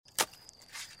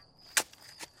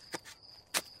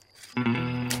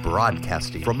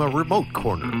Broadcasting from a remote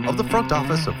corner of the front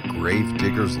office of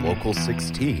Gravediggers Local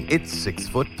 16, it's 6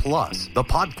 Foot Plus, the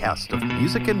podcast of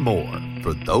music and more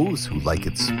for those who like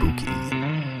it spooky.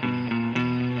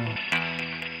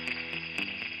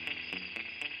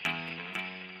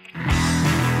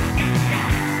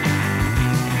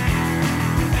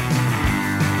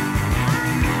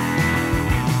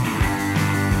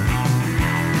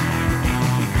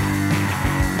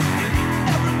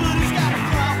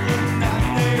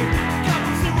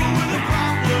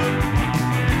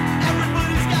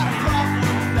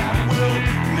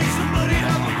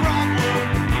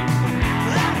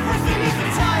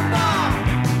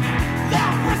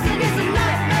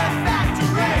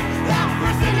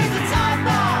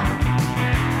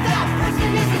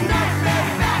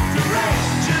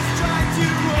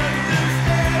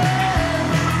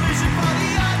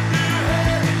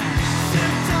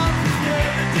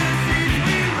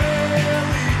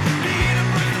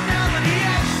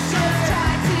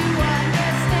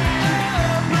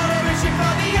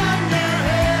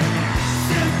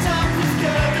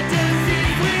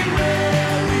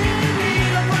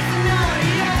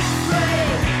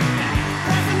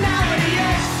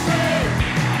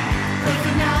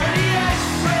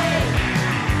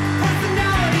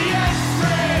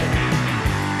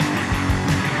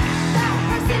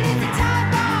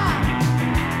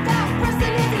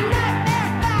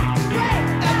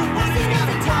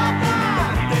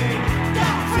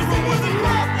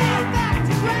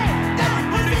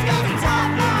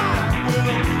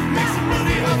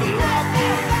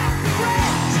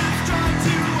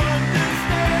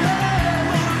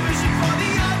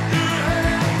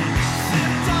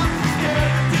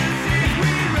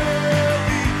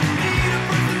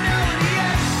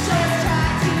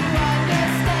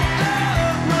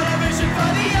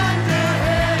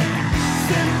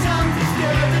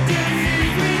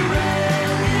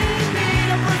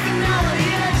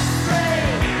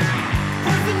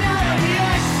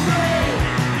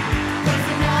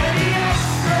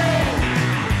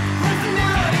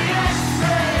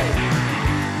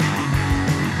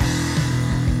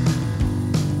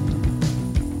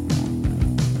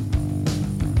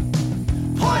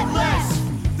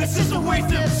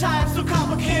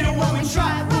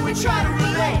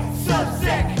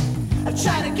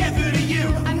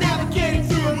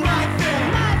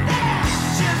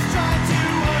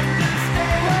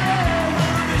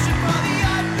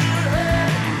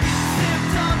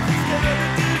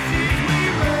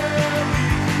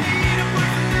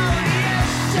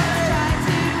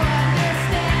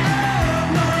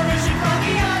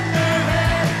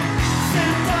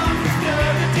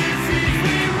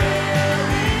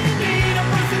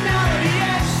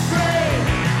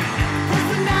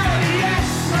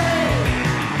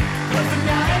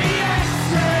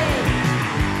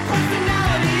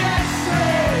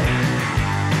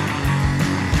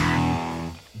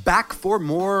 Back for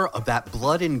more of that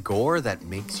blood and gore that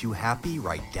makes you happy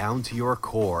right down to your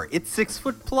core. It's 6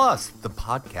 Foot Plus, the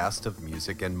podcast of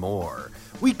music and more.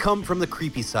 We come from the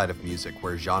creepy side of music,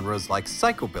 where genres like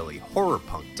psychobilly, horror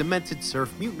punk, demented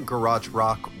surf, mutant garage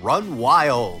rock run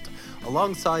wild,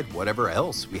 alongside whatever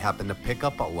else we happen to pick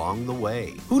up along the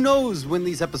way. Who knows when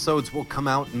these episodes will come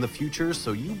out in the future,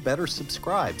 so you better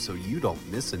subscribe so you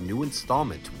don't miss a new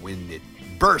installment when it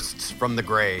bursts from the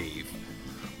grave.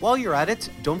 While you're at it,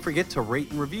 don't forget to rate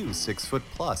and review 6 Foot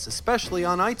Plus, especially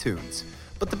on iTunes.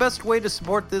 But the best way to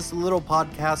support this little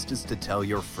podcast is to tell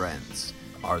your friends.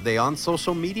 Are they on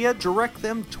social media? Direct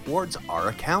them towards our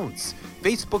accounts.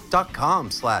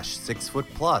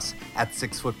 Facebook.com/6footplus, at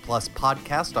 6 Foot Plus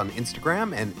Podcast on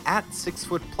Instagram, and at 6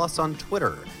 Foot Plus on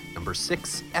Twitter, number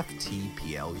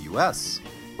 6FTPLUS.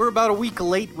 We're about a week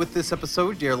late with this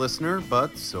episode, dear listener,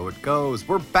 but so it goes.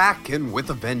 We're back and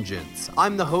with a vengeance.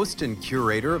 I'm the host and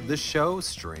curator of this show,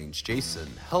 Strange Jason.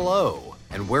 Hello.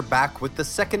 And we're back with the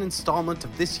second installment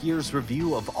of this year's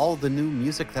review of all the new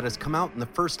music that has come out in the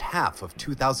first half of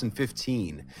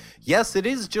 2015. Yes, it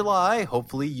is July.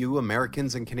 Hopefully you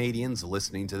Americans and Canadians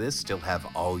listening to this still have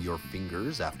all your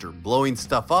fingers after blowing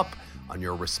stuff up on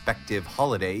your respective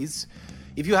holidays.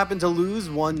 If you happen to lose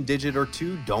one digit or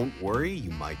two, don't worry,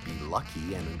 you might be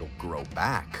lucky and it'll grow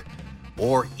back.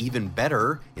 Or even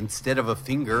better, instead of a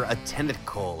finger, a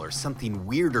tentacle or something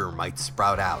weirder might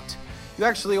sprout out. You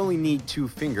actually only need 2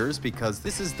 fingers because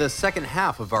this is the second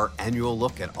half of our annual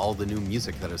look at all the new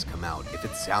music that has come out. If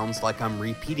it sounds like I'm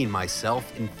repeating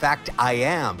myself, in fact I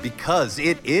am, because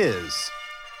it is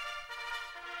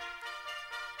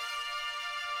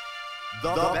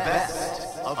the best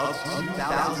of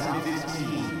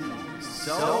 2015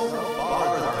 so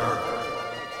farther.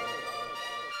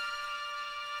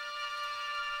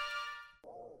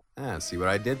 See what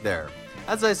I did there.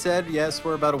 As I said, yes,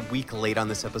 we're about a week late on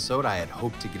this episode. I had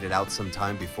hoped to get it out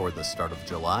sometime before the start of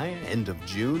July, end of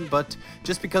June, but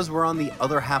just because we're on the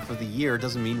other half of the year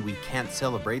doesn't mean we can't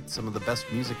celebrate some of the best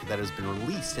music that has been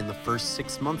released in the first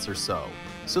 6 months or so.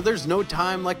 So there's no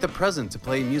time like the present to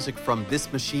play music from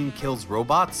This Machine Kills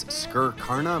Robots, Skur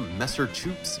Karna, Messer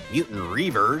Choops, Mutant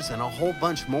Reavers, and a whole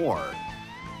bunch more.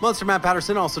 Monster Matt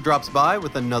Patterson also drops by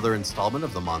with another installment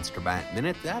of the Monster Matt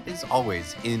Minute that is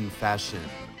always in fashion.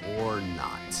 Or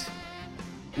not.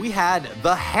 We had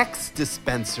the Hex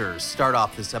Dispensers start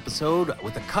off this episode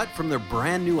with a cut from their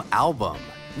brand new album.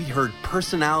 We heard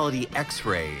Personality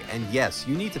X-Ray, and yes,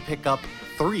 you need to pick up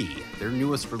 3, their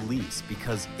newest release,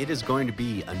 because it is going to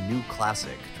be a new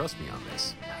classic. Trust me on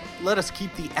this. Let us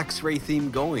keep the X-Ray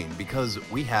theme going, because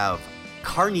we have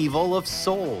Carnival of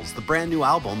Souls, the brand new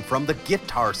album from the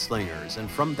Guitar Slingers, and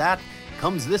from that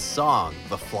comes this song,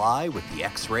 The Fly with the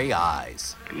X-Ray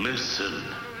Eyes. Listen.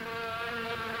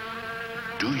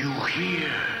 Do you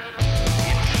hear?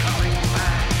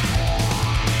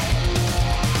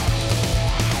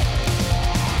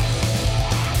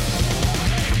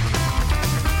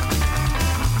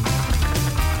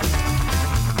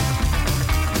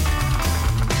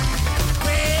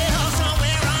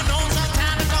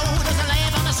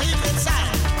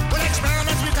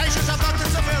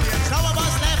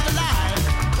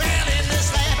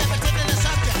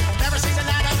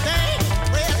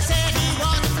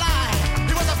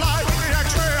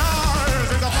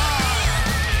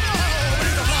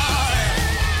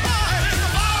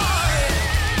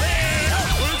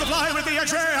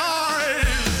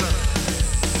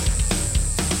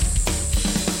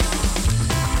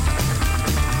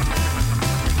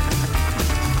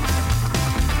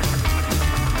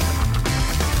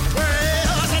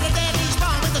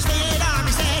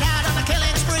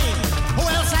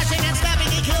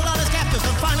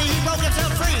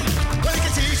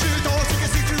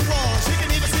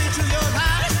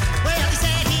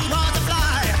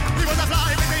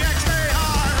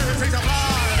 He's a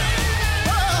fly.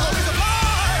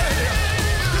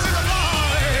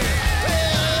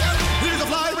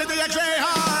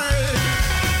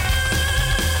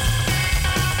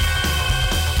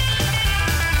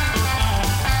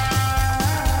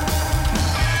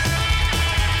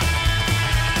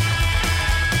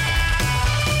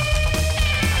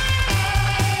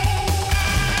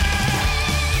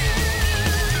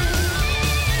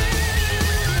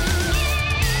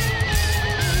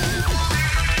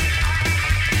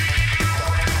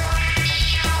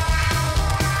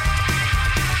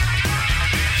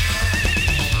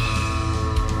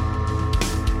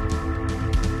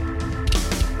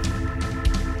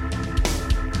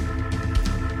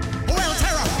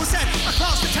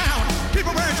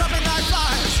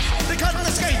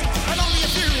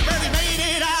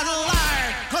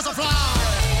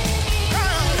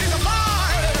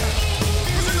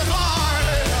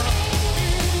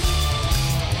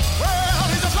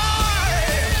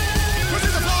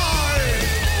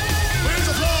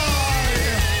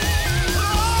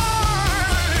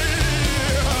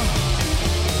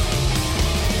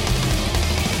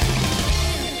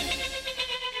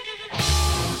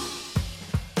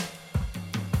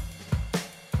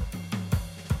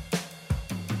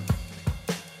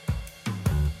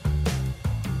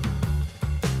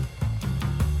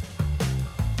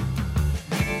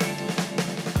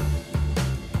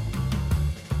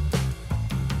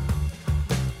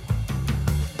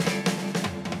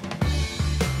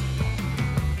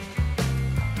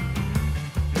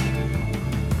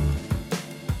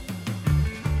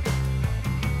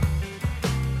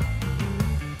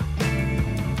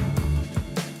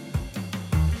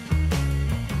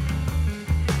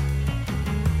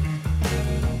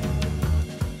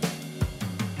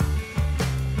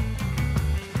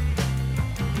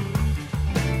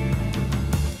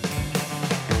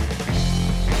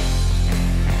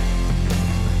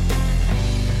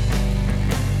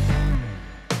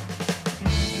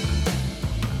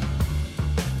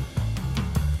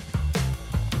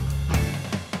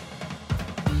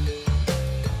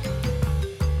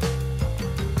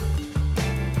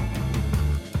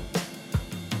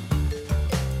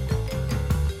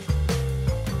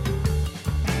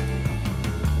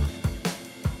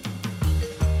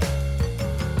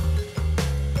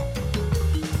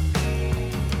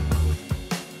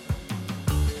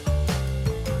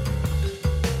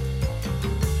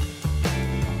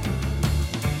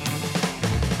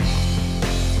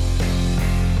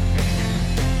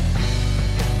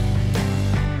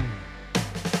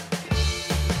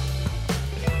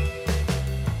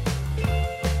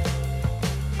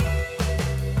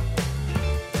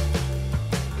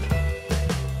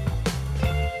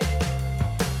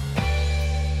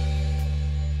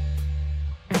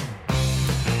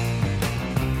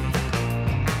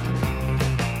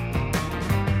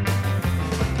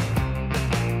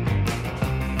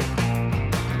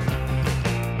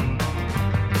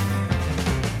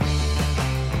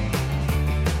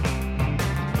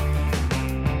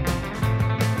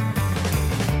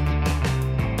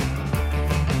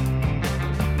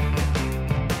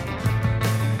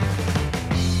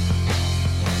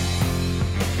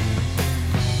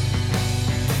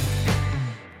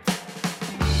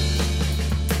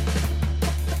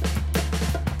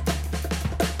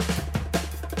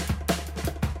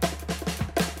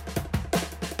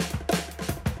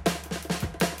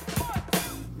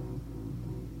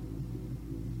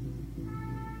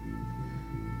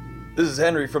 This is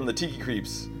Henry from the Tiki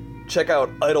Creeps. Check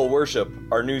out Idol Worship,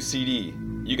 our new CD.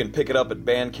 You can pick it up at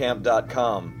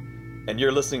bandcamp.com. And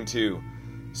you're listening to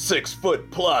 6 Foot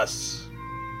Plus.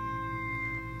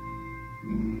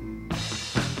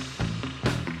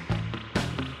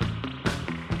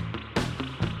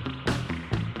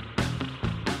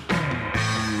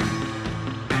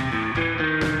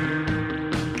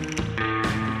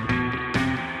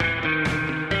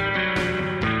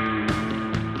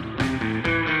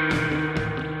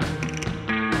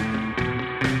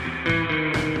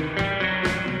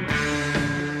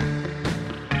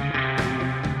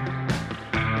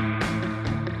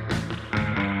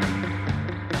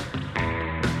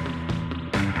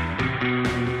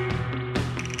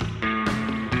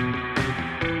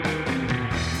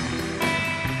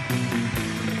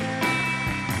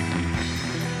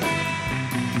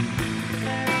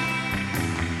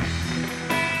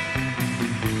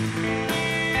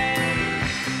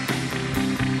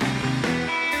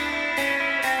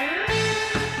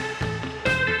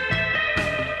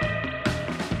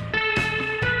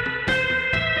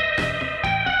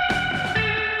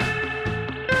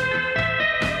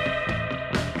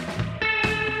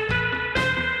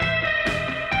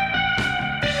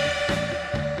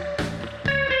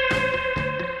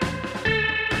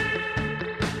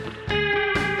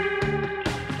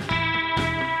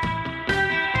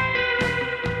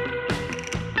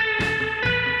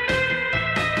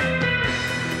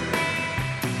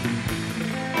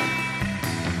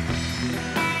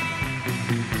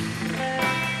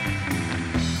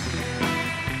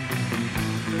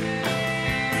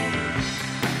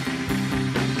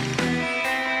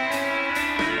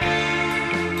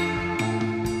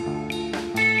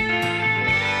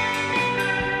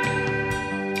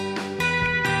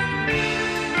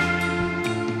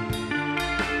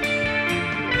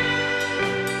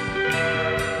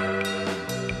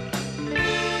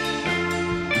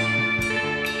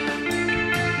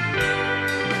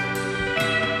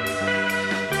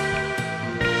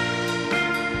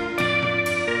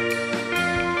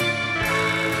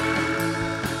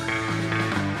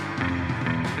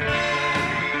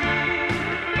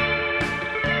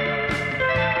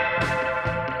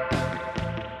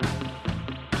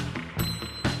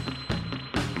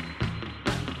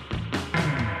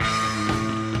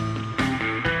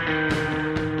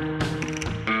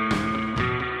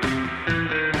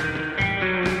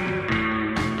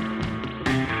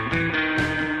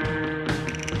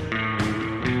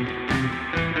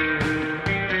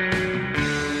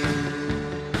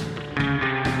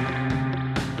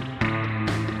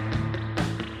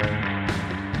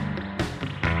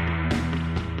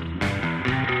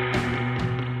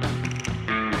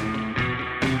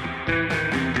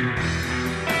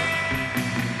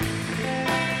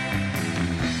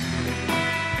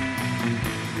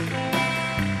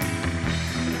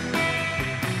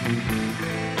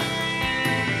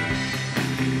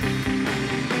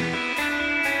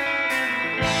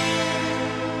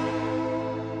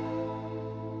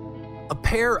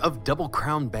 Pair of Double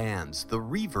Crown bands, the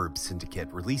Reverb Syndicate,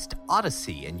 released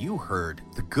Odyssey, and you heard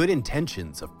The Good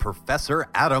Intentions of Professor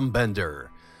Adam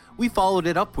Bender. We followed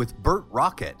it up with Burt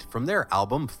Rocket from their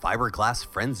album Fiberglass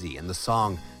Frenzy and the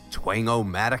song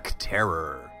Twangomatic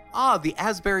Terror. The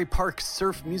Asbury Park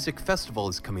Surf Music Festival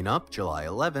is coming up July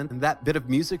 11th, and that bit of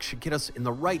music should get us in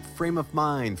the right frame of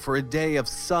mind for a day of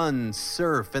sun,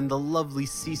 surf, and the lovely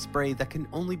sea spray that can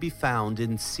only be found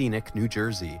in scenic New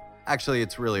Jersey. Actually,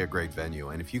 it's really a great venue,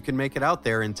 and if you can make it out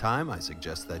there in time, I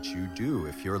suggest that you do.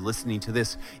 If you're listening to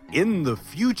this in the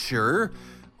future,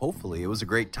 hopefully it was a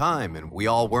great time and we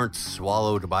all weren't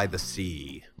swallowed by the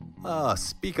sea.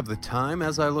 Speak of the time,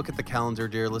 as I look at the calendar,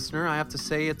 dear listener, I have to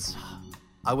say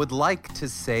I would like to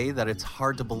say that it's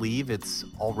hard to believe it's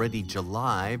already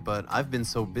July, but I've been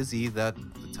so busy that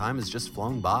the time has just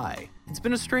flown by. It's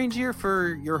been a strange year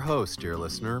for your host, dear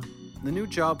listener. The new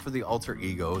job for the Alter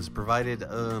Ego has provided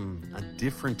a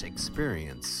different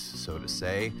experience, so to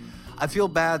say. I feel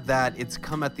bad that it's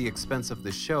come at the expense of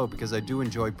the show because I do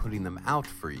enjoy putting them out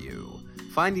for you.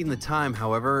 Finding the time,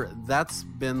 however, that's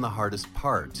been the hardest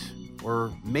part.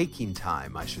 Or making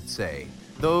time, I should say.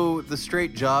 Though the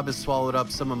straight job has swallowed up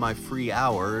some of my free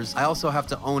hours, I also have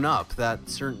to own up that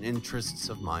certain interests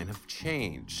of mine have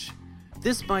changed.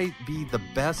 This might be the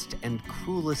best and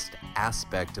cruelest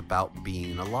aspect about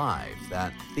being alive,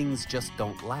 that things just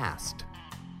don't last.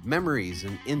 Memories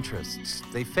and interests,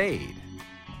 they fade.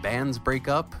 Bands break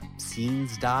up,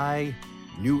 scenes die,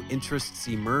 new interests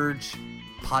emerge,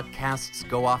 podcasts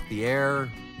go off the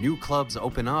air, new clubs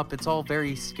open up. It's all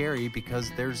very scary because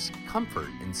there's comfort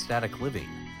in static living.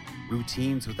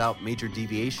 Routines without major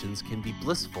deviations can be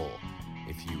blissful.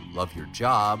 if you love your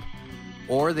job,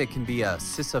 or they can be a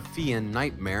Sisyphean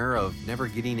nightmare of never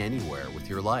getting anywhere with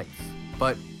your life.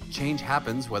 But change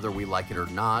happens whether we like it or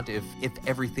not. If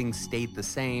everything stayed the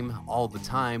same all the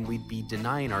time, we'd be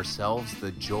denying ourselves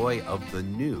the joy of the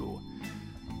new.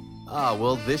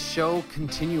 Will this show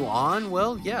continue on?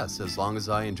 Well, yes, as long as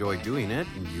I enjoy doing it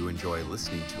and you enjoy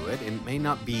listening to it. It may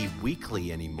not be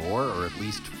weekly anymore, or at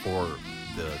least for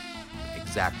the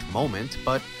exact moment,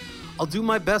 but I'll do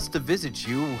my best to visit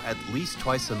you at least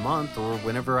twice a month or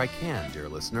whenever I can, dear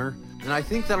listener. And I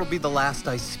think that'll be the last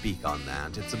I speak on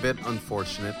that. It's a bit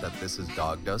unfortunate that this has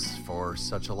dogged us for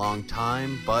such a long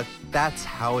time, but that's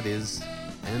how it is,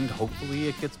 and hopefully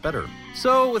it gets better.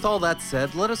 So with all that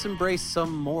said, let us embrace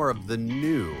some more of the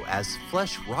new as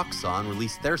Flesh Roxon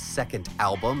released their second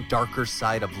album, Darker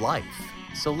Side of Life.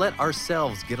 So let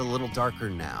ourselves get a little darker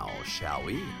now, shall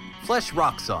we? Flesh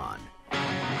Roxon.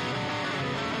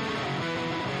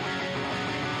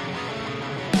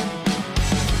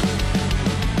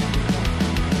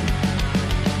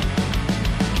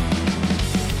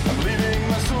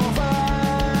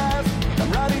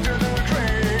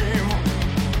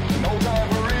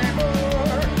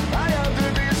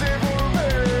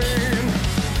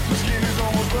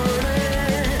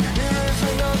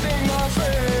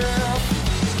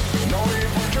 No need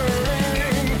for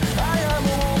turning, I am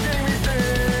walking with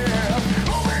them.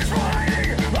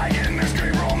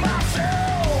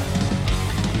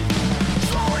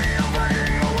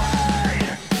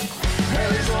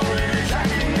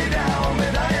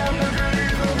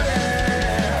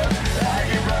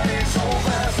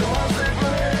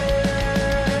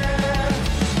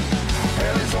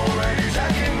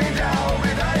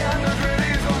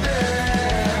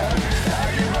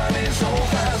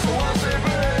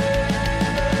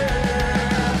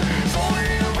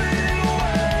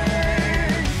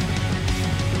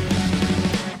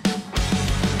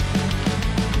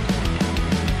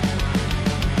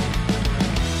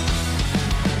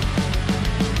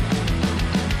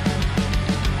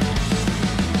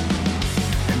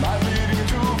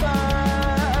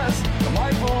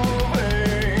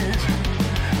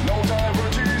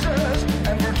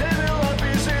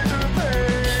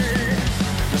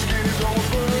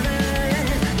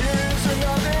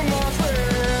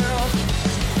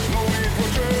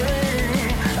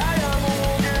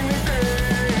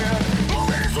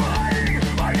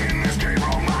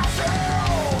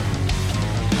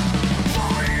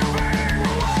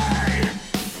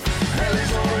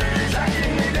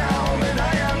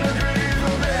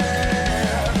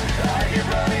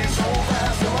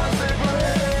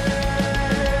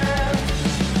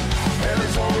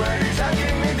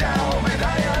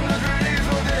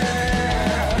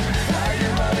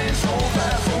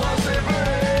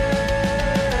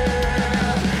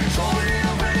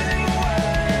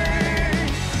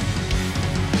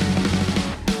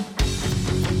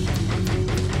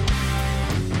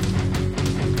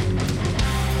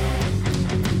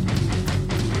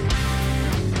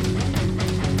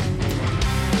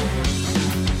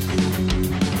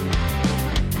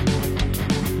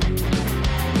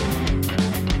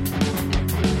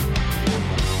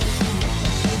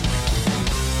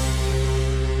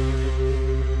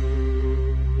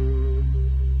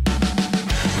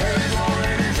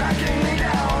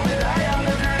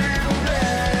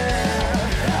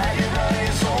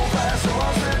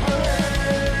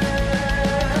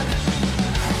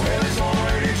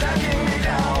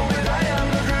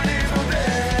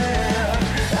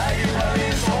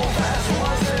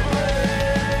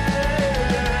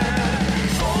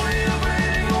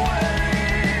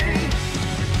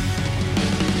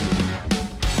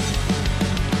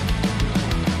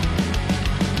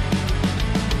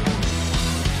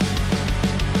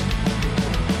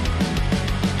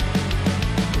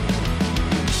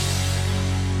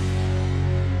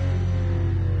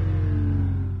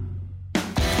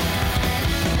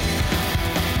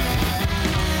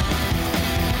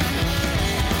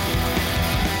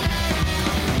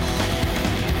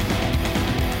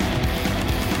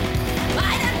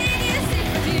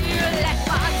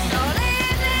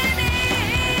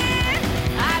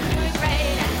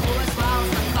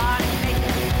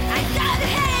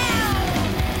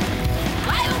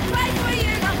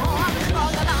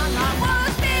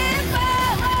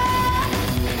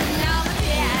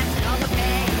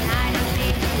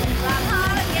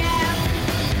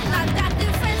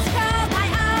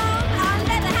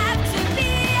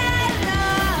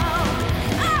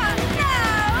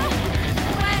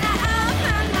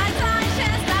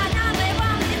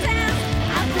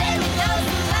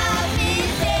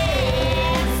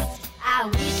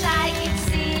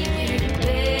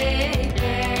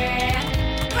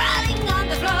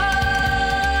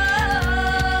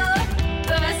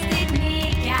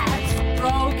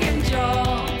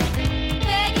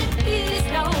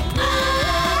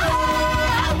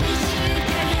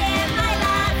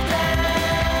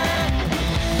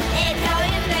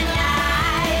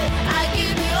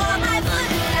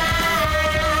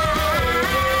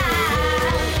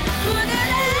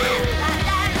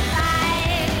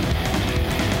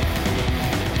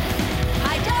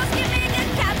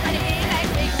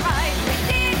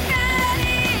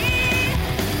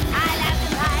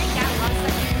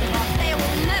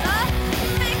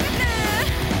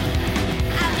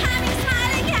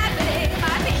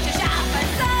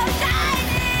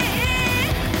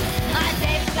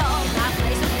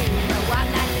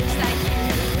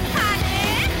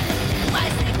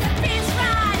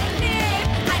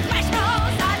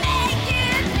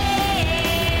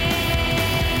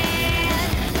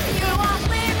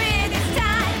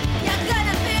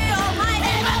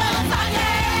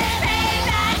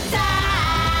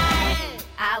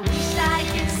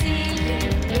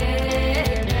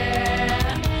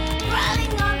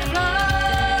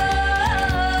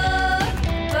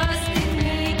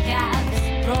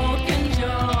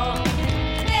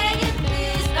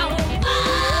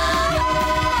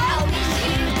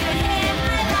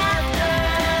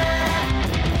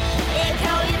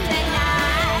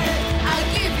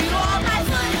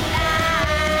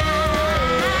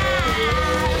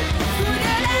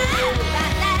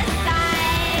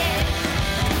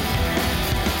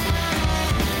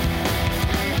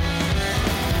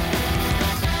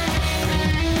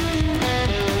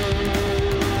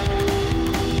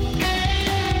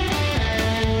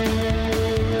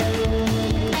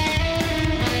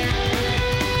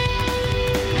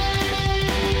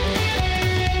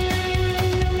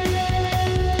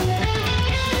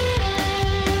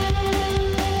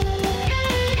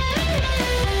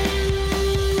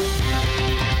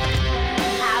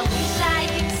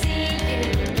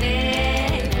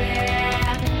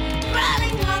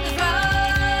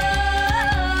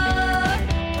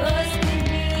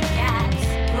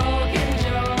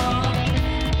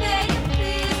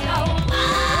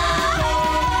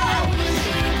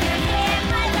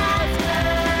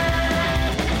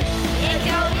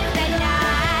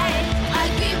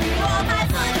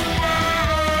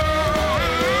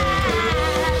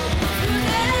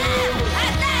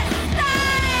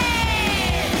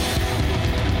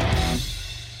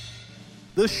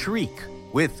 The Shriek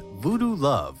with Voodoo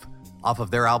Love off of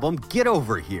their album Get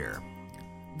Over Here.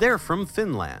 They're from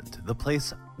Finland, the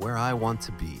place where I want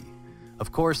to be.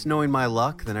 Of course, knowing my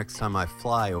luck, the next time I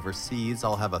fly overseas,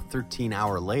 I'll have a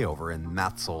 13-hour layover in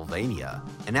Matsylvania.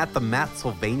 And at the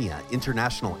Matsylvania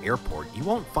International Airport, you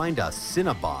won't find a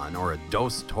Cinnabon or a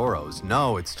Dos Toros.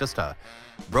 No, it's just a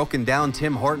broken-down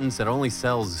Tim Hortons that only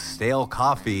sells stale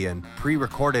coffee and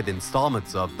pre-recorded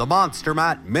installments of the Monster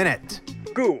Matt Minute.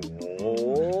 Good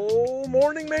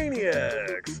morning,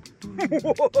 maniacs!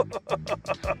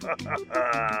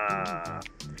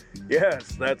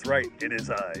 Yes, that's right. It is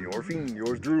I, your fiend,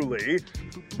 yours truly,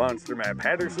 Monster Matt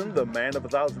Patterson, the man of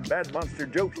 1,000 bad monster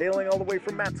jokes, hailing all the way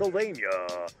from Matsylvania.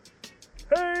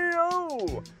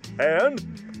 Hey-o! And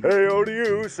hey-o to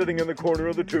you, sitting in the corner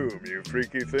of the tomb, you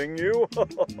freaky thing, you.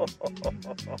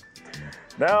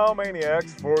 Now,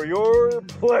 maniacs, for your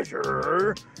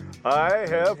pleasure, I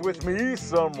have with me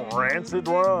some rancid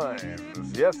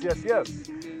rhymes. Yes.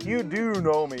 You do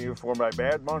know me for my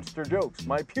bad monster jokes,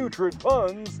 my putrid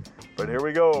puns, but here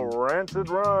we go, rancid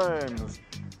rhymes.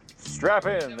 Strap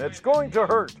in, it's going to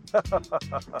hurt.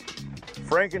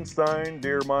 Frankenstein,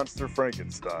 dear monster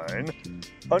Frankenstein,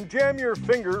 unjam your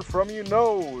finger from your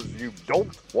nose, you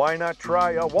dope. Why not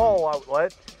try a wall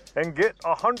outlet and get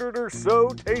 100 or so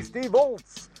tasty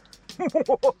volts?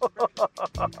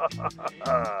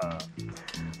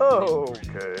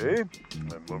 Okay,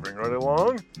 I'm moving right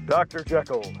along. Dr.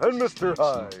 Jekyll and Mr.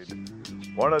 Hyde,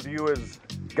 one of you has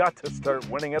got to start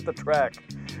winning at the track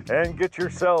and get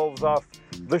yourselves off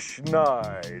the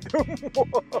schneid.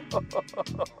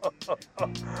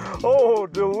 Oh,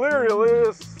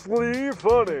 deliriously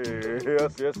funny.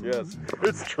 Yes,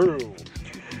 it's true.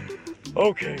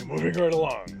 Okay, moving right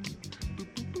along.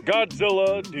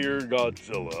 Godzilla, dear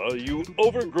Godzilla, you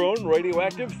overgrown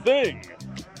radioactive thing.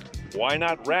 Why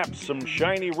not wrap some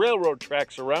shiny railroad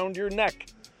tracks around your neck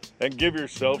and give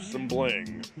yourself some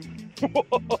bling?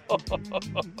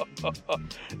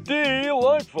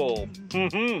 Delightful.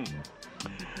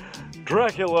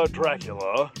 Dracula,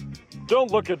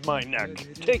 don't look at my neck.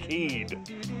 Take heed.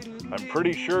 I'm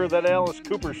pretty sure that Alice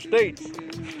Cooper states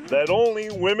that only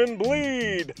women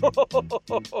bleed.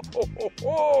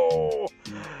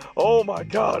 Oh my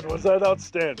God, was that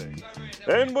outstanding.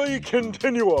 And we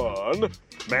continue on.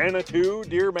 Manitou,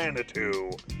 dear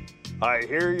Manitou, I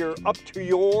hear you're up to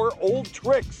your old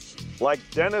tricks, like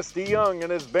Dennis DeYoung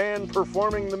and his band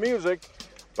performing the music,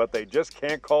 but they just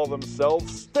can't call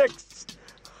themselves Styx.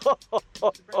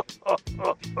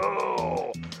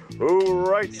 Who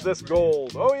writes this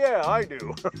gold? Oh yeah, I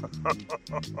do.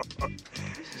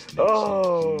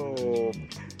 Oh,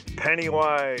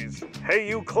 Pennywise. Hey,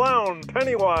 you clown,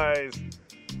 Pennywise.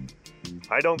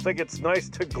 I don't think it's nice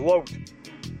to gloat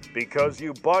because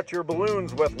you bought your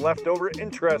balloons with leftover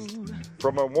interest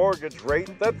from a mortgage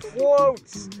rate that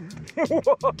floats.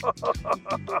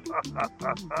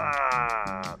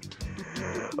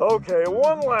 Okay,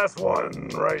 one last one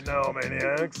right now,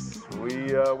 maniacs.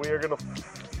 We are gonna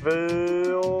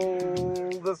fill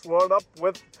this one up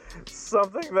with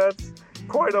something that's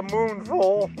quite a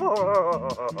moonful.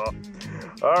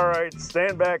 All right,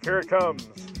 stand back. Here it comes.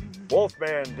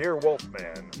 Wolfman, dear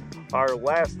Wolfman, our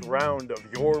last round of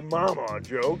your mama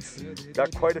jokes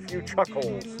got quite a few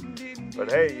chuckles. But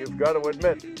hey, you've got to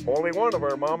admit, only one of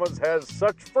our mamas has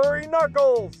such furry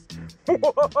knuckles.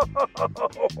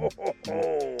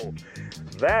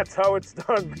 That's how it's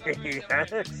done,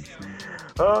 maniacs.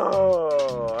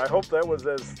 Oh, I hope that was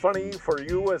as funny for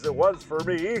you as it was for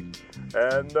me.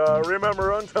 And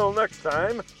remember, until next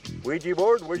time, Ouija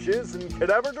board wishes and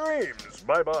cadaver dreams.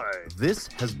 Bye-bye. This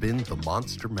has been the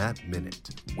Monster Matt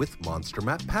Minute with Monster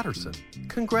Matt Patterson.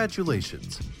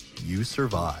 Congratulations, you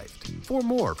survived. For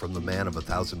more from the man of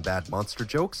 1,000 bad monster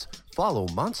jokes, follow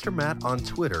Monster Matt on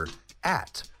Twitter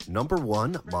at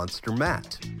 #1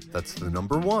 Matt. That's the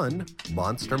 #1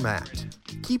 Monster Matt.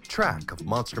 Keep track of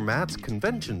Monster Matt's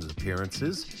conventions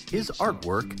appearances, his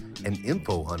artwork, and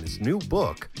info on his new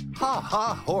book, Ha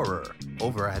Ha Horror,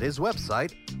 over at his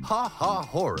website, Ha Ha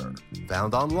Horror,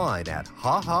 found online at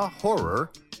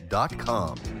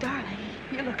hahahorror.com. Darling,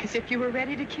 you look as if you were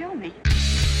ready to kill me.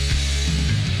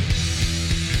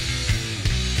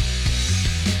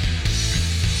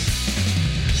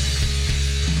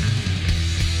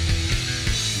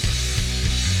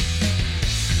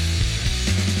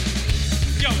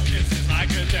 Your kiss is like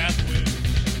a death wish.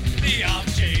 The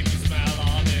off-chain smell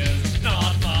on is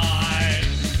not mine.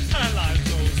 And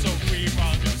life's so free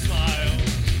from your smile.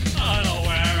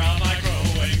 Unaware of my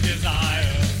growing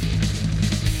desire.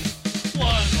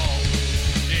 One more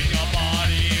wound in your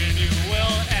body and you will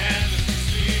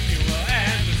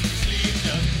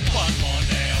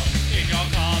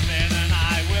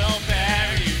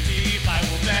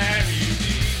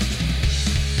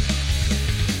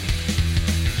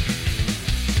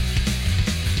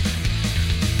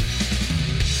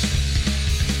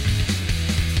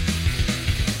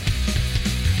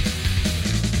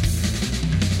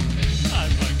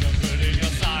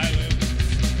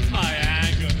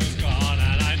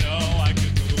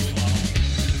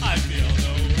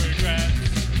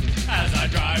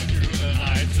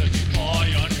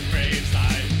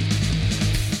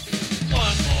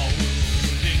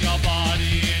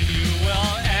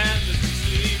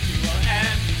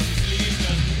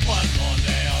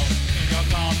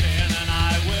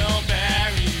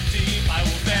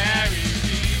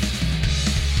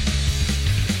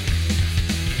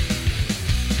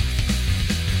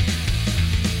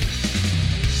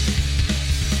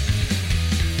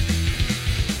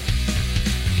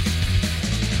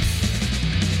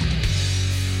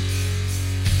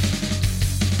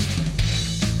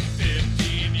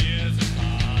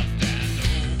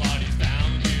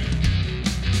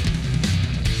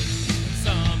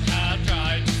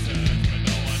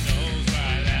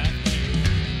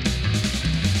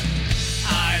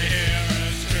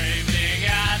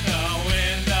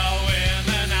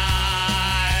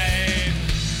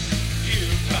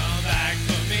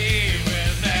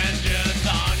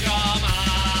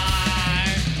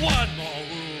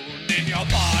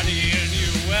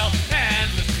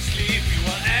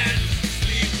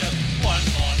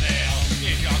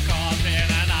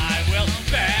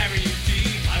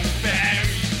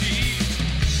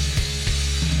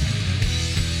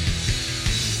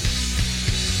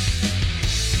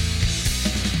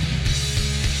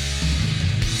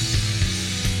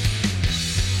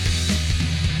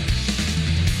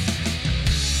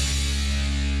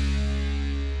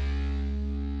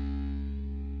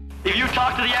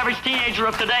to the average teenager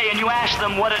of today and you ask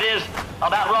them what it is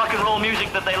about rock and roll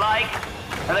music that they like,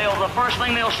 and the first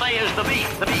thing they'll say is the beat,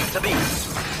 the beat, the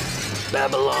beat.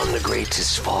 Babylon the Great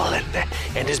is fallen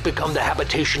and has become the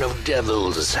habitation of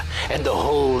devils and the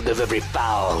hold of every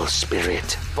foul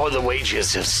spirit. For the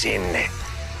wages of sin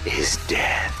is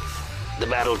death. The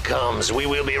battle comes, we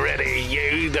will be ready.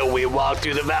 Yea, though we walk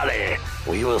through the valley,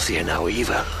 we will fear no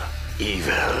evil.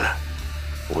 Evil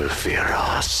will fear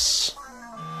us.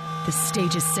 The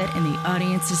stage is set and the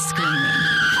audience is screaming.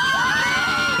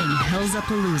 In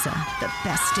Hellzapalooza, the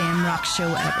best damn rock show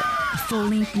ever. A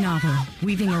full-length novel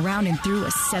weaving around and through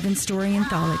a 7-story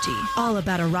anthology. All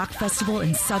about a rock festival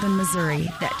in southern Missouri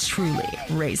that truly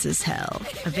raises hell.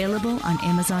 Available on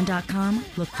Amazon.com.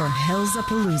 Look for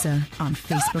Hellzapalooza on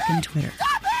Facebook and Twitter.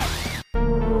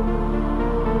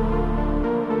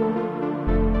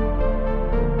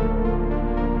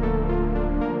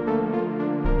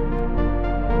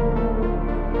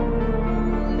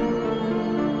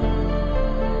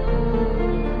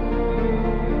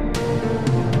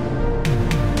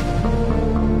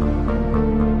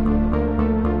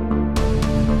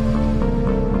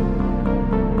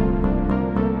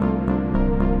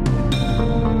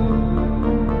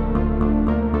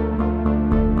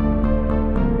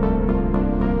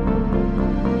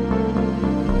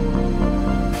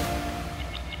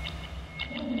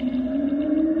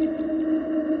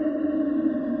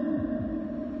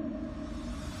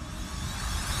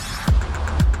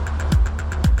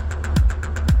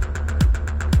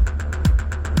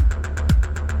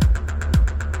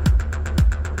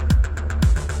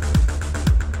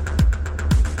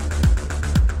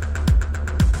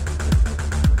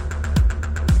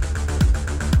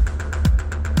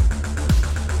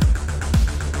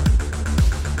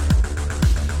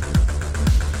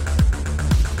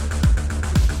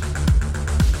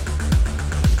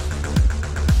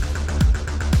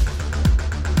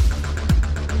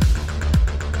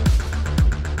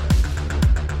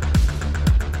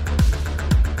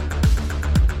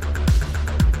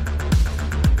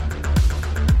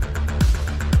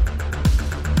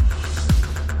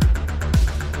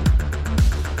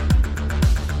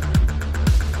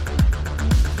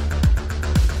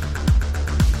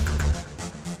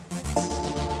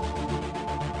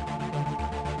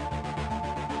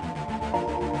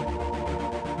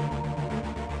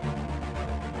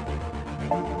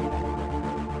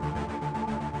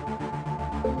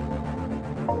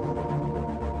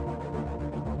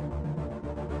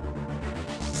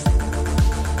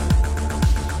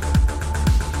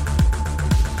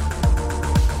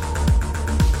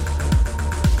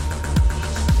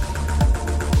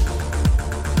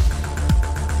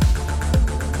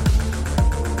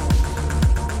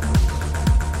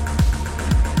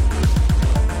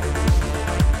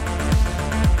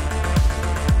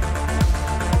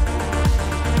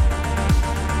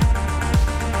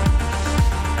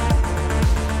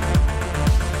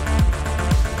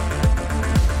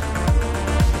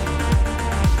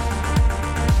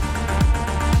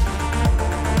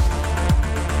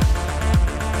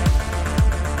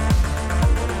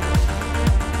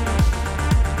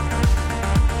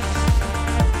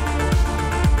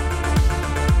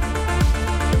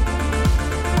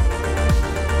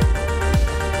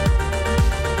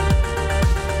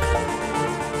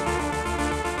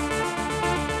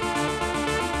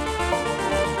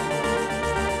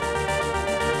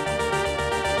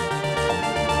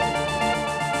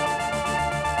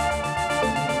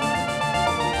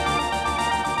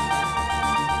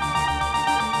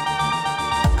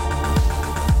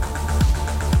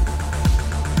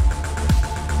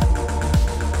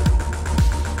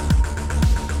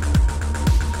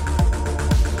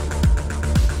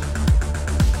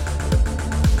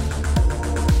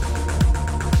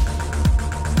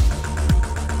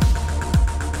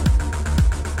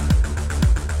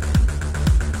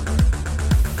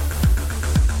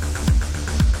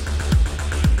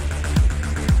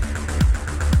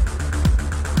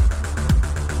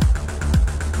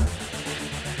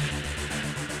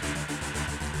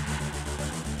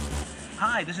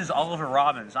 Hi, this is Oliver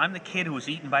Robbins. I'm the kid who was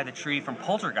eaten by the tree from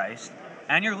Poltergeist,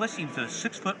 and you're listening to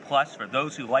 6 Foot Plus for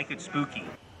those who like it spooky.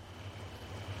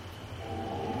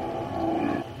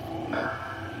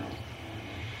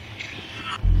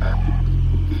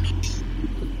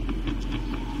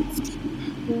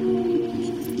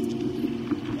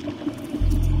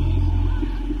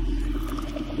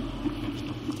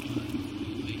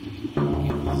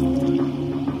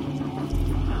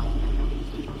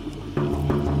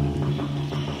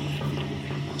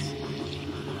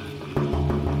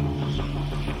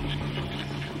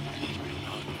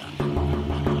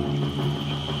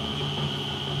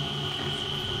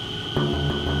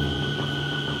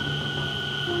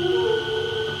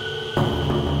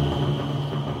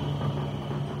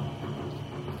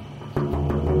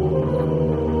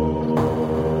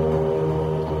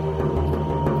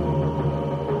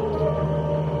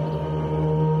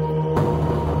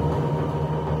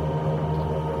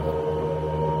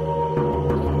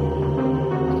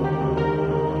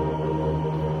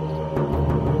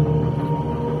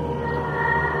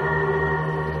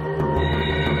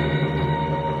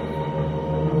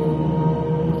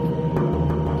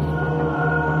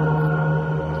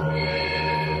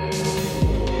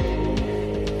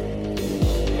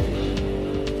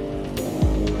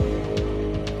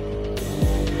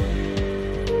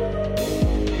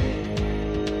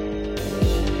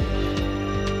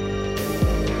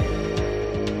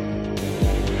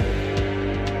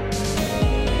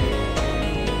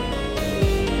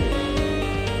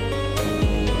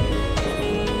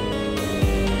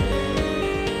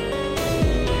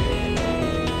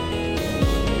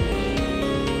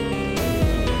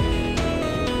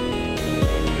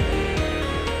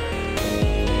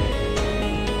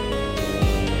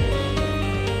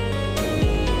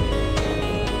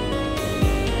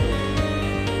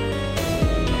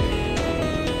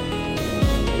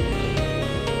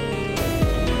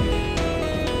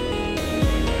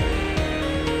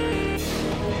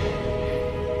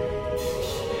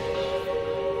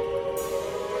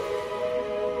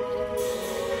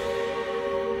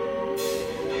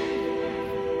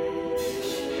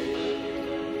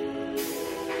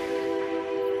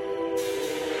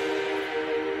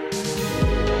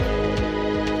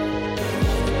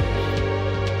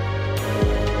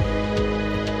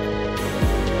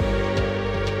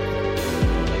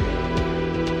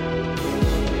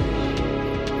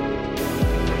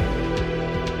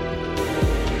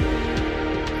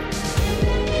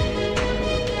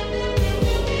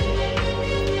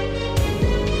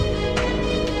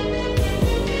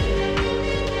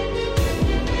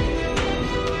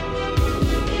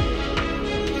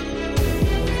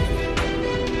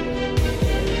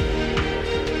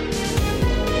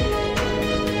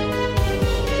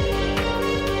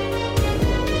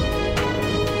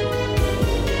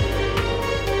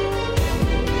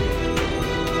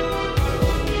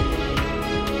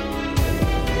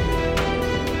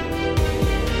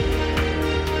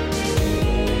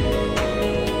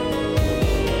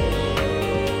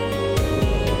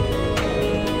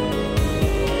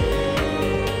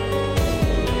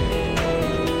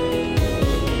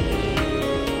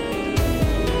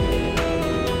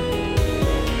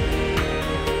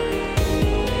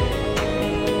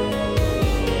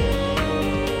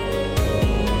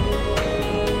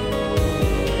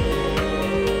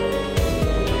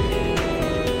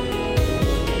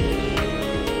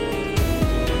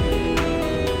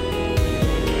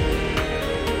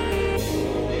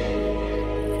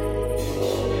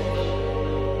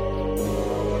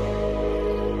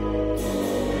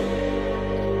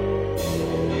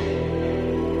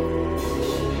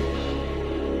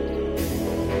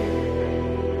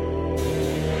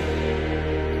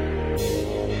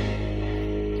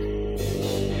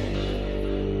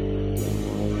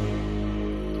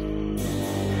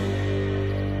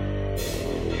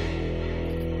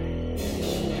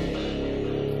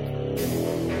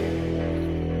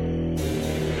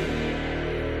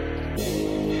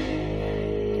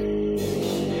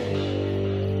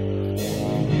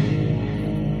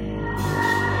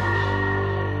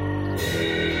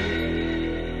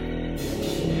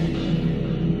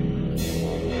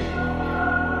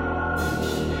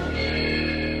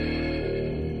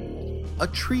 a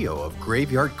trio of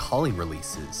Graveyard Calling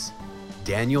releases.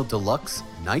 Daniel Deluxe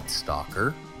Night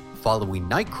Stalker, following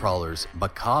Nightcrawler's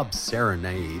Macabre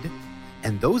Serenade,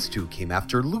 and those two came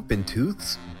after Lupin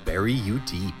Tooth's Bury You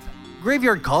Deep.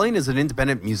 Graveyard Calling is an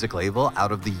independent music label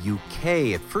out of the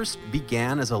UK. It first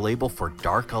began as a label for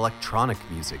dark electronic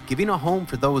music, giving a home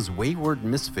for those wayward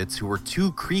misfits who were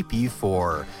too creepy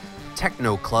for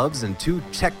techno clubs and too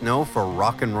techno for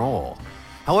rock and roll.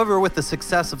 However, with the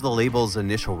success of the label's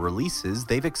initial releases,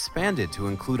 they've expanded to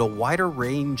include a wider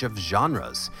range of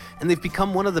genres, and they've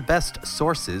become one of the best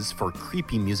sources for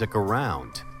creepy music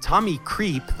around. Tommy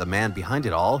Creep, the man behind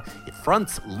it all,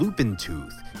 fronts Lupin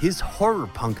Tooth, his horror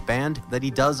punk band that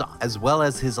he does as well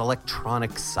as his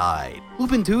electronic side.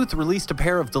 Lupin Tooth released a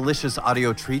pair of delicious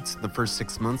audio treats in the first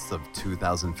 6 months of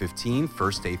 2015,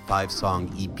 first a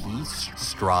 5-song EP,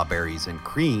 Strawberries and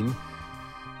Cream,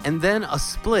 and then a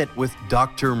split with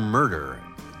Dr. Murder,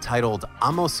 titled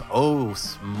Amos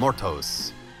Os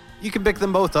Mortos. You can pick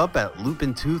them both up at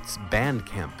Lupin Tooth's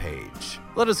Bandcamp page.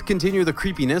 Let us continue the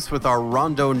creepiness with our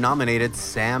Rondo-nominated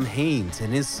Sam Haines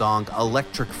and his song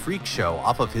Electric Freak Show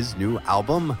off of his new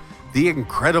album, The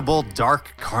Incredible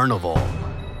Dark Carnival.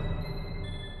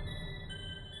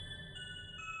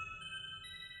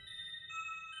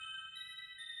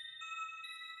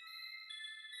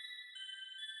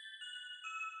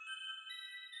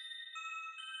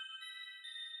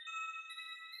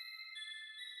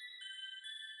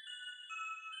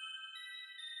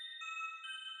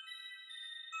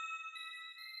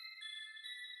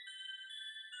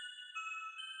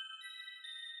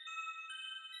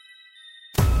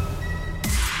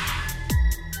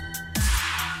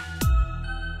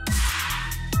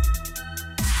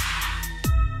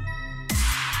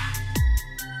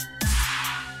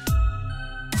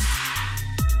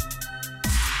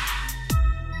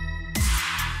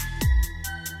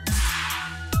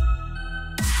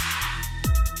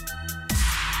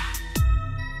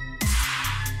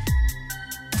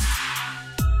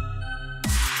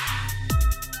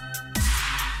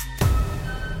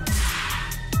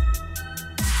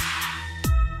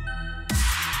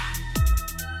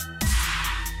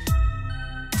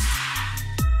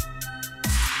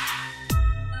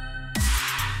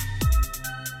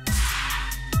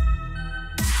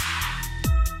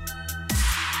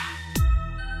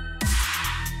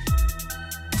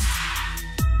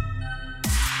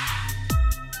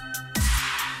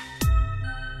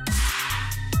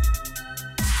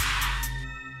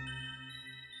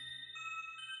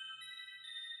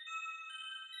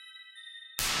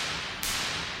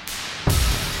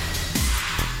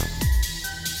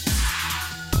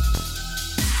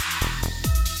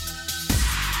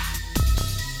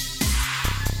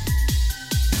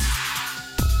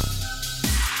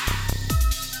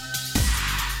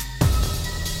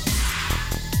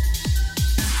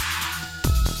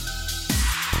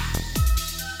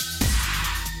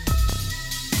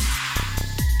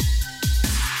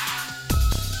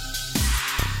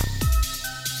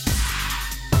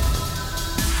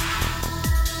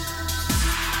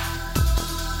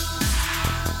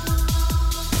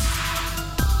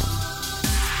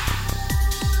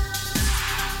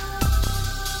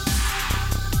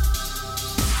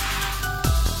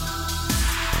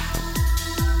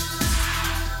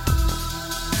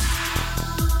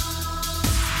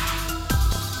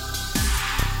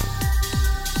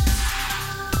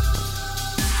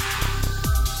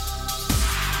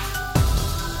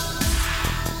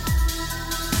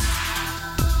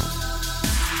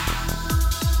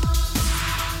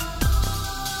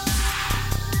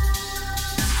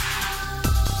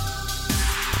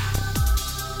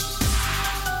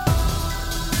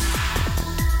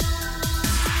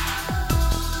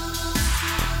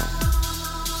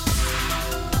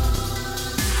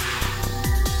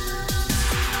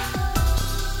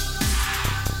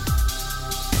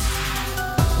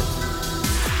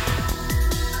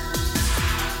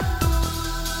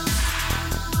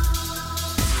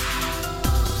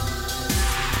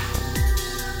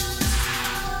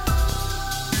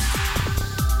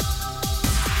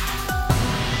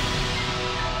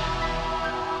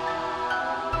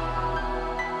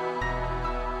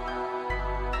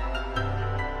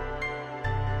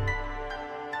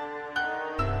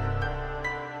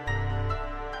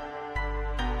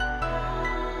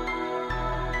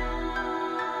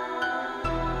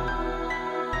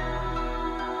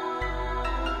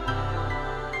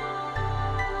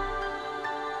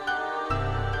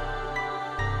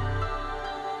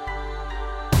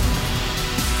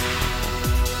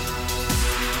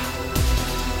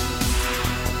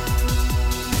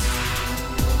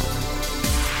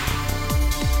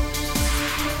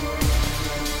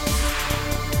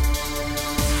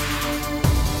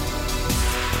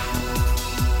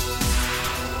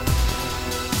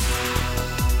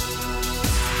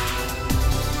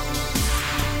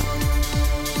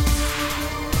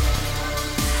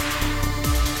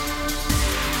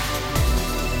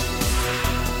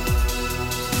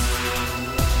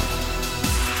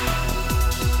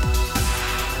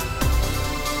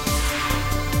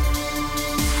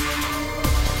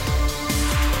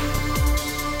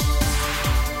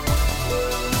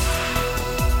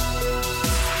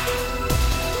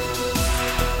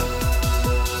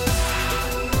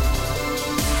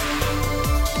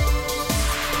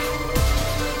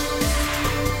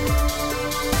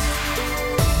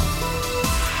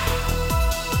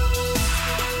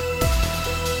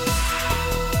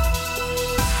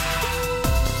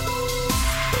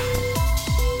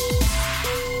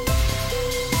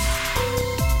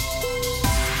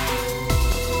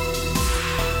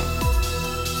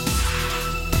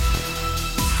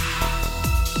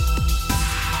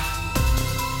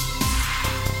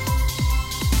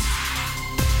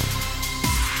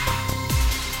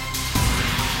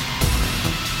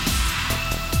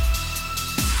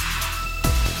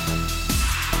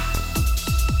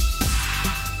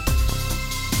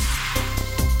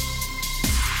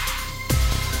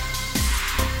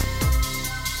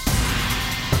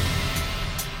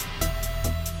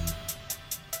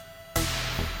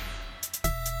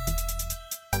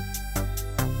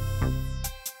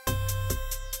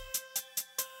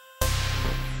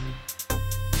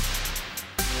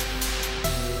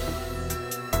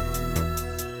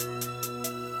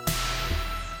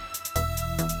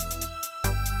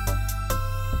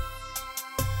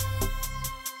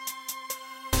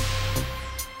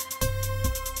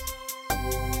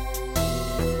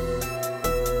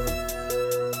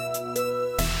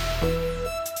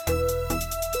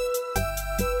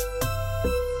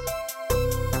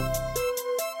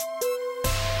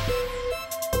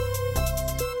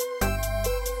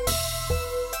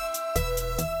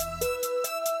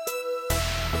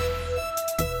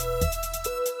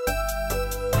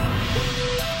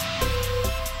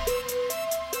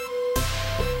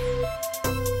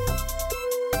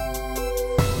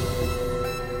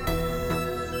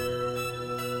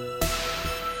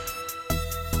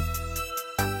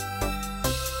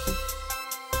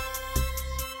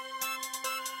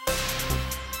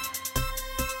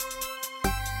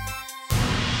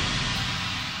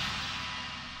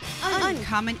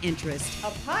 Uncommon Interest,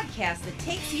 a podcast that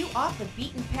takes you off the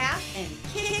beaten path and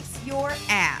kicks your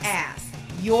ass.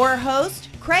 Your host,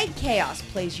 Craig Chaos,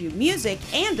 plays you music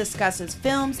and discusses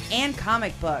films and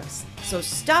comic books. So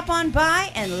stop on by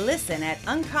and listen at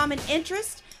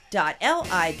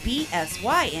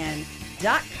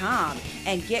uncommoninterest.libsyn.com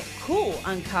and get cool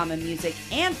Uncommon music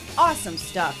and awesome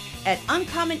stuff at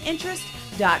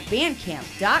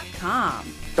uncommoninterest.bandcamp.com.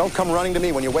 Don't come running to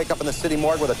me when you wake up in the city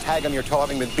morgue with a tag on your toe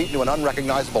having been beaten to an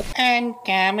unrecognizable...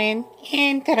 Uncommon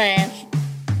Interest.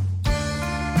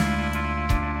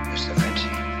 Mr. Vinci,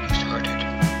 he's hurted.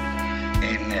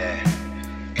 In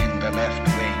the left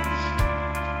wing.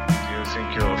 Do you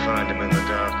think you'll find him in the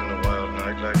dark on a wild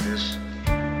night like this?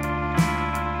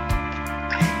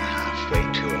 I'm halfway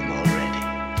to him already.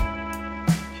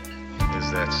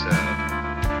 Is that so?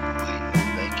 I know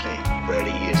lately where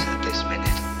he is at this minute.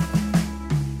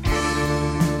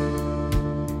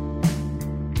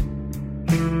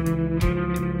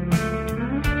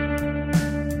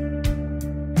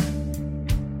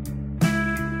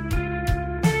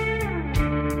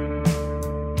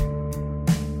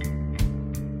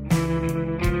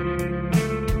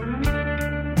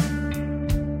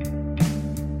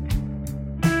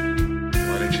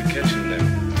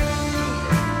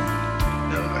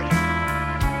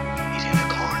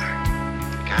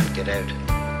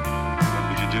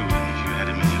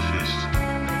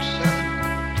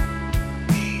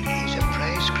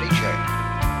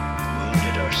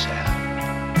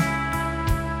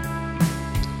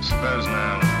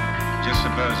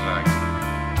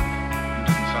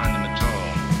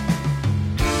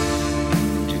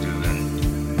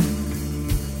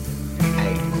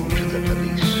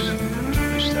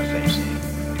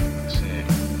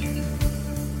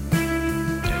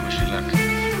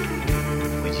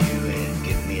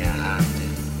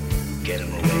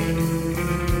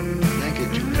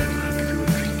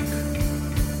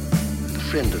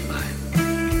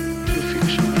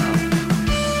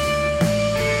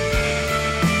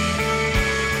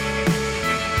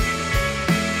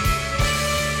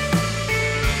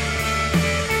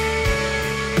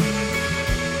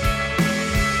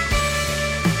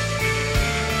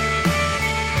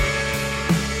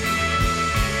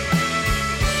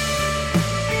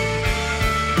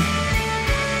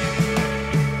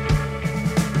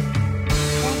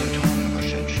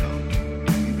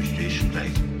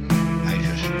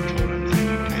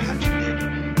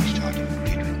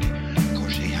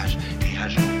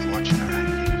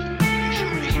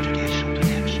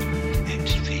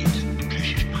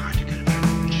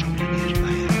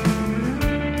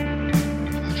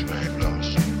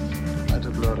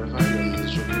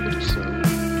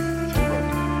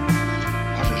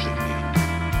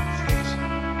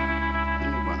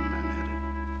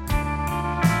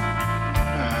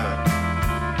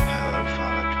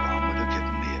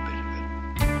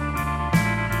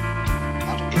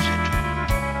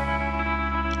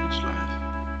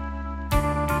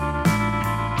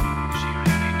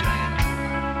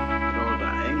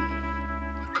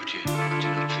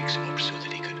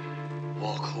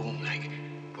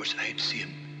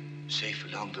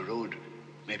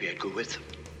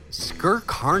 Skur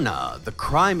Karna, the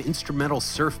crime instrumental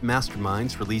surf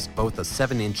masterminds, released both a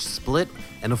 7-inch split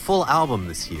and a full album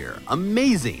this year.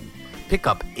 Amazing! Pick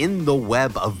up In the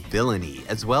Web of Villainy,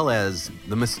 as well as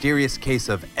The Mysterious Case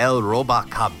of El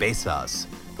Robacabezas,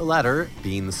 the latter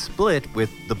being the split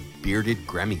with the Bearded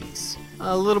Gremmies.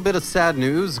 A little bit of sad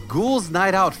news, Ghouls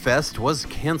Night Out Fest was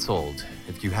cancelled.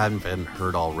 If you hadn't been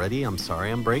heard already, I'm sorry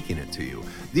I'm breaking it to you.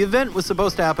 The event was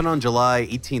supposed to happen on July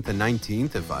 18th and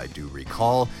 19th, if I do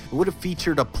recall. It would have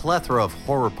featured a plethora of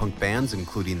horror punk bands,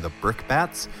 including the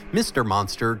Brickbats, Mr.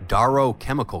 Monster, Darrow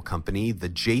Chemical Company, the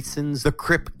Jasons, the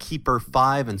Crypt Keeper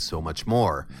 5, and so much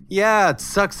more. Yeah, it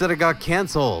sucks that it got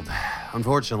canceled,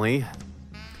 unfortunately.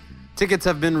 Tickets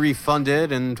have been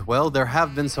refunded, and, well, there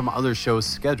have been some other shows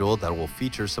scheduled that will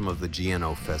feature some of the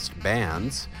GNO Fest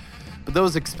bands. But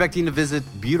those expecting to visit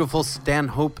beautiful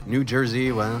Stanhope, New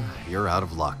Jersey, well, you're out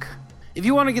of luck. If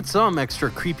you want to get some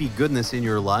extra creepy goodness in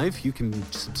your life, you can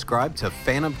subscribe to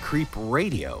Phantom Creep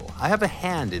Radio. I have a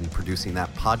hand in producing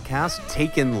that podcast,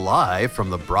 taken live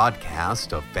from the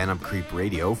broadcast of Phantom Creep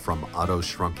Radio from Otto's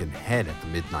Shrunken Head at the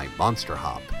Midnight Monster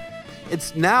Hop.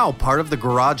 It's now part of the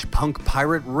Garage Punk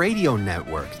Pirate Radio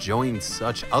Network, joining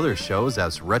such other shows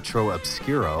as Retro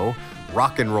Obscuro,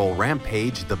 Rock and Roll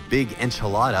Rampage, The Big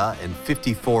Enchilada, and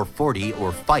 5440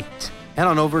 or Fight. Head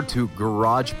on over to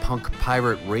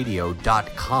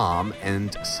GaragePunkPirateRadio.com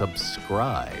and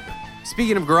subscribe.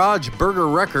 Speaking of Garage, Burger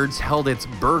Records held its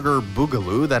Burger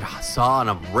Boogaloo that saw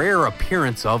a rare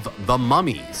appearance of The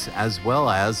Mummies, as well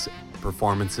as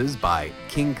performances by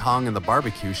King Kong and the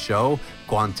Barbecue Show,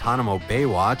 Guantanamo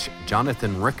Baywatch,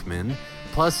 Jonathan Rickman,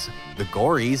 plus the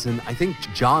Gories, and I think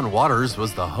John Waters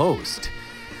was the host.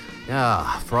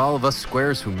 Yeah, for all of us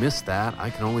squares who missed that, I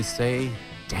can only say,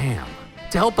 damn.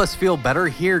 To help us feel better,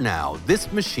 here now,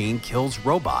 This Machine Kills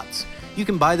Robots. You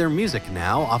can buy their music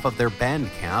now off of their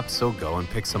Bandcamp, so go and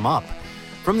pick some up.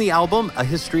 From the album, A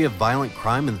History of Violent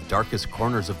Crime in the Darkest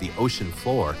Corners of the Ocean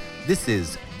Floor, this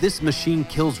is This Machine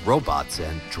Kills Robots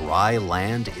and Dry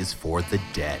Land is for the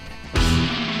Dead.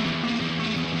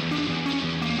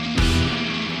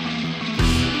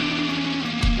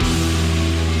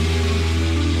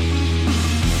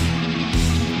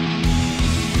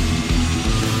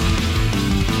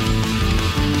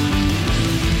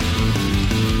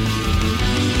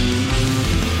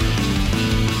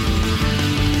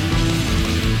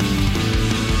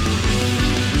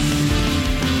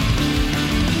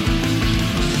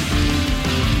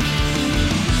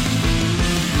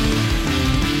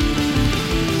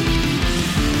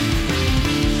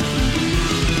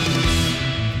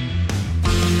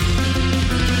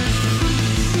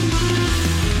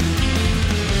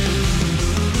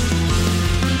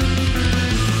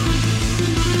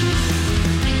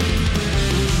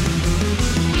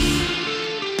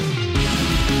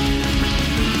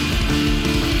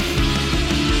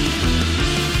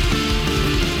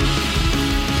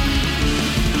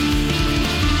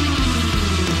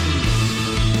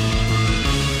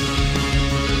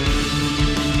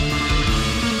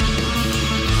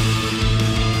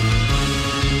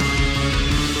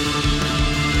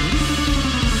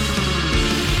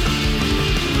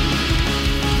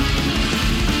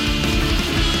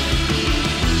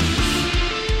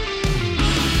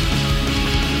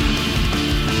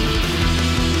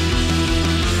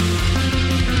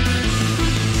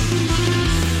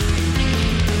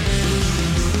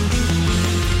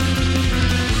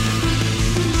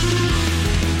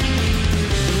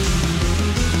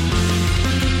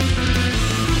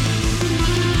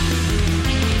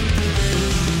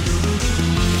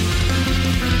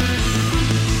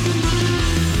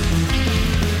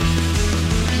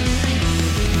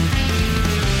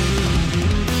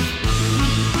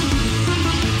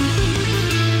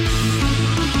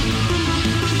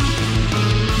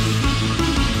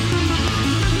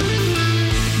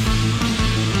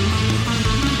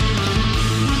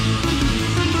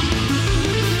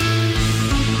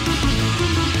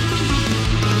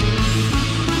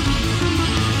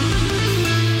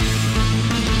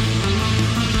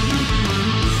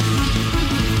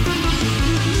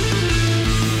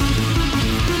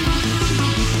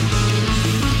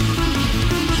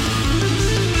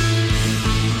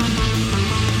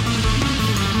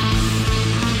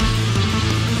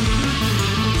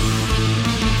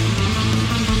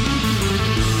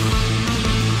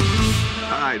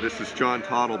 John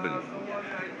Toddleben,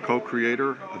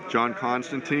 co-creator of John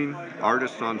Constantine,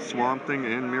 artist on Swamp Thing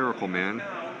and Miracle Man,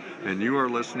 and you are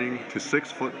listening to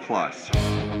 6 Foot Plus.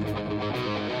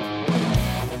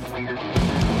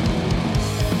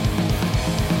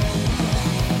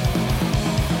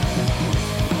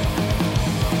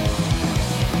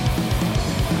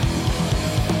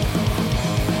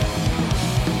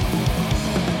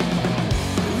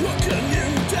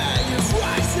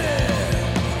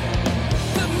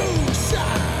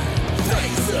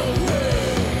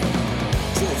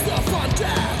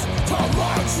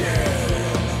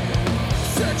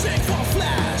 Searching for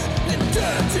flash in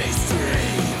dirty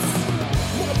streets.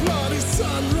 My bloody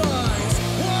sunrise,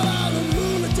 while out the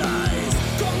moon dies.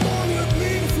 Come on with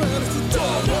me, friend, it's the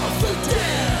dawn of the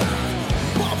dead.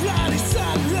 My bloody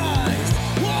sunrise,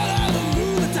 while out the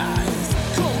moon dies.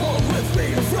 Come on with me,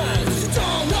 friend, it's the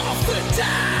dawn of the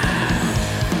dead.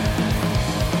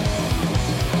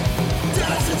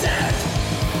 Dawn of the dead.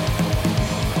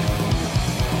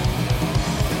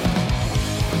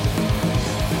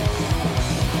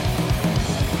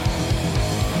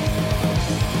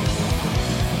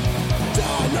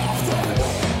 Of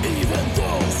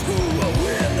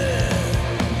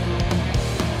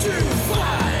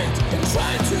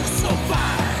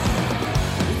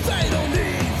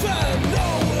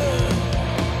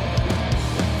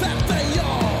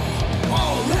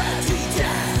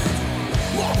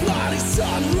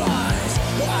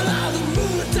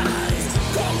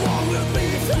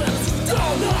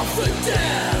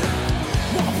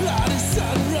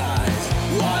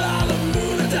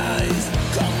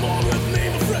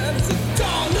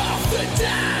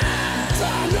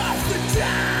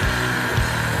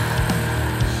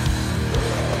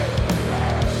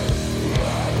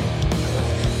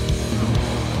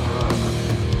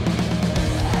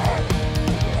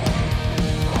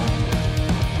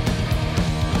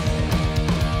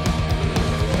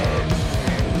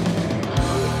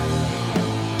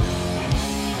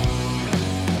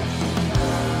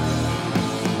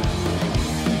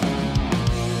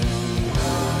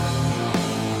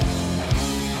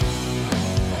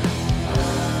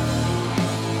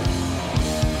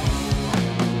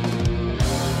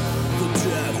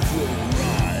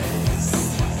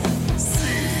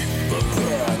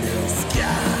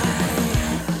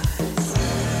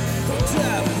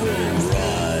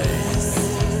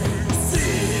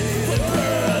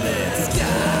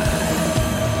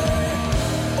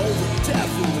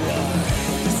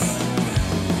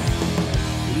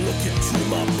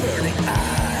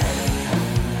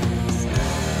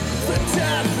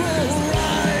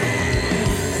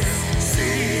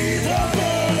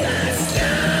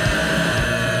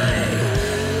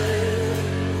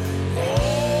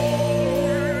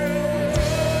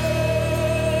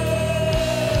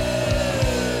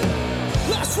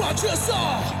just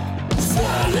all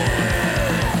falling.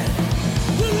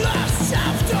 The last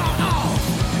chapter of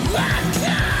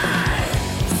mankind.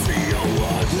 See your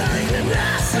world laying in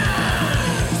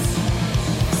ashes.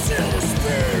 Still the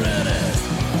spirit is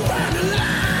burning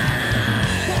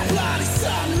alive. A bloody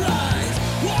sunrise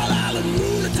while Alan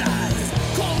Moon dies.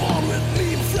 Come on with me,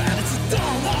 my friend, it's the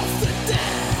dawn of the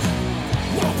dead.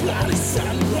 My bloody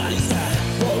sunrise,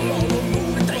 along the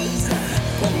moon days.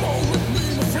 Come on with me,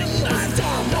 my friend, it's the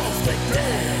dawn of the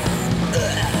dead.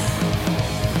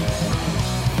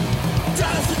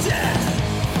 Dawn of the dead.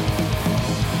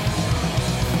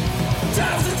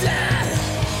 Dawn of the dead.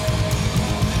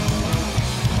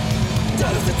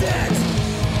 Dawn of the dead.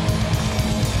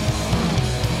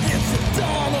 It's the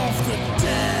dawn of the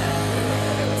dead.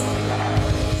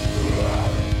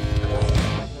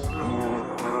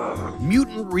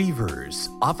 Mutant Reavers,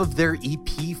 off of their EP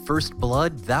First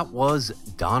Blood, that was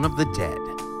Dawn of the Dead.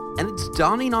 And it's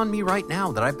dawning on me right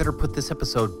now that I better put this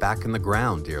episode back in the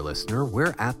ground, dear listener.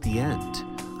 We're at the end.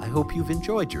 I hope you've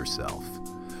enjoyed yourself.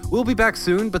 We'll be back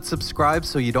soon, but subscribe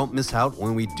so you don't miss out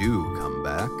when we do come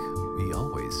back. We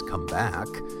always come back.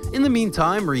 In the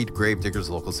meantime, read Gravediggers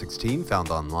Local 16, found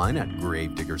online at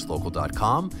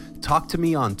gravediggerslocal.com. Talk to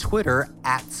me on Twitter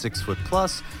at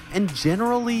 6footplus, and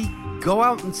generally go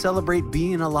out and celebrate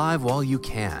being alive while you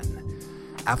can.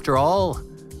 After all,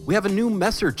 we have a new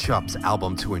Messer Chops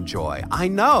album to enjoy. I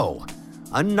know!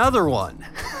 Another one!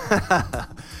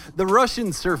 The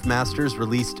Russian Surf Masters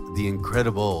released the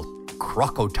incredible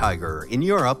Krokotiger in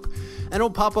Europe, and it'll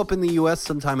pop up in the US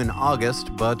sometime in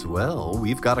August, but, well,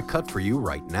 we've got a cut for you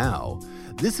right now.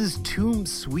 This is Tomb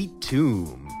Sweet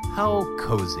Tomb. How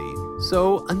cozy.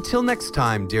 So, until next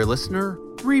time, dear listener,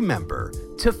 remember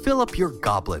to fill up your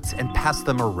goblets and pass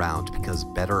them around, because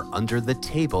better under the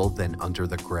table than under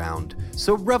the ground.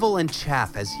 So revel and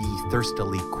chaff as ye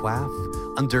thirstily quaff.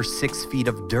 Under 6 feet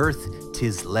of dearth,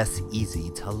 'tis less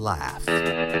easy to laugh.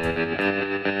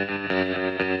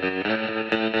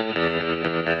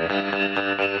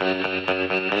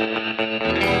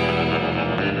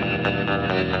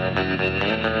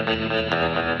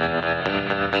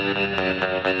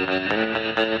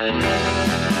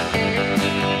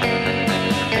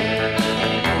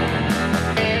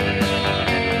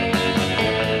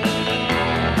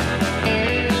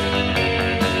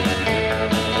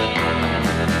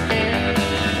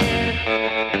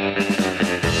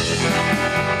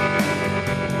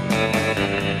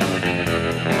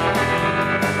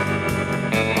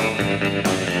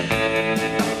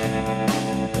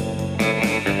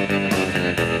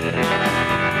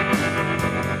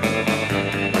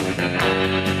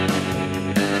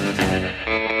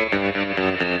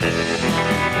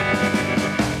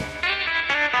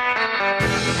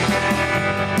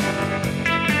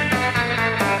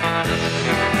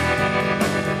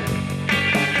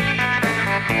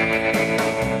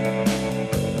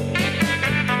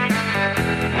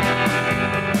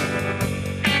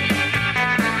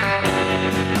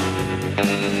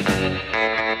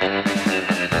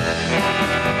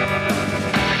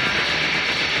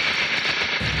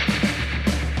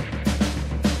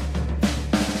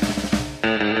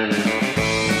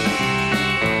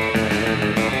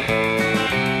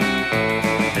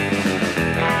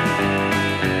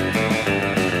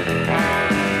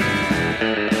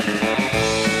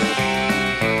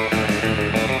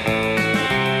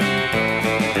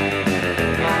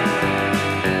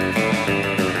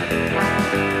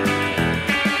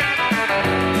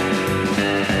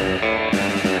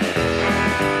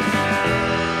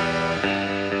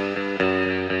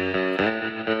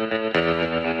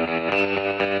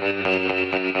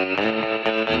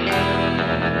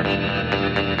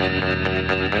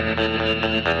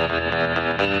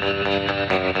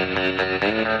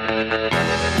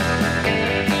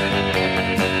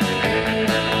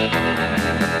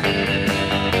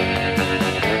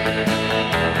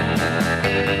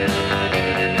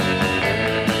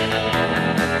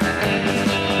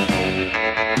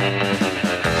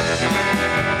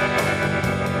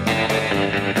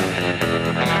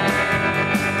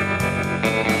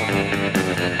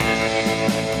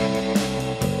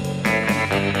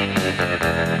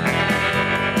 Thank you.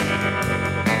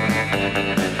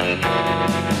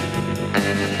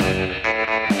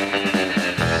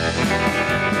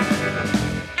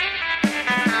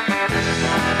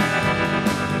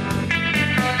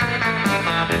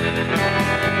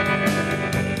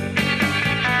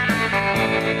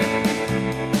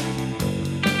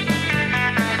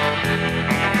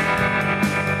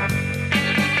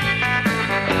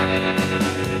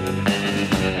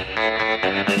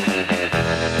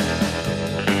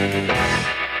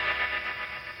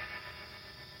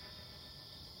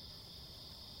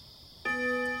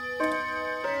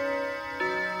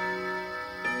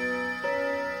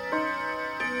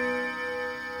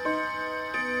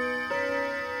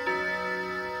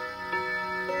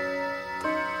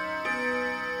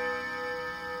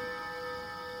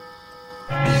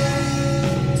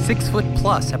 6 Foot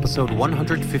Plus, episode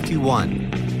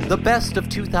 151. The best of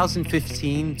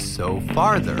 2015 so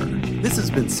farther. This has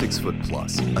been 6 Foot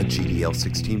Plus, a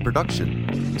GDL16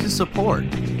 production. To support,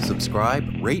 subscribe,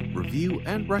 rate, review,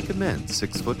 and recommend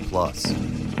 6 Foot Plus.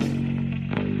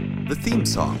 The theme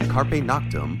song, Carpe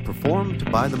Noctem, performed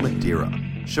by the Madeira.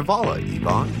 Shivala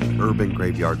Yvonne. Urban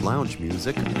Graveyard Lounge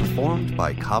music, performed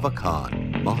by Kava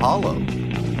Khan. Mahalo.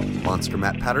 Monster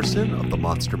Matt Patterson of the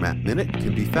Monster Matt Minute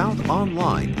can be found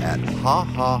online at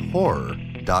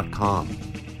hahahorror.com.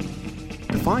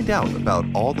 To find out about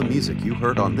all the music you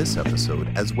heard on this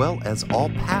episode, as well as all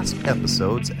past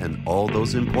episodes and all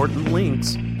those important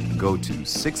links, go to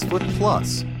 6 Foot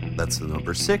Plus, that's the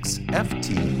number 6,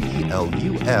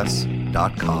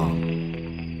 FTPLUS.com.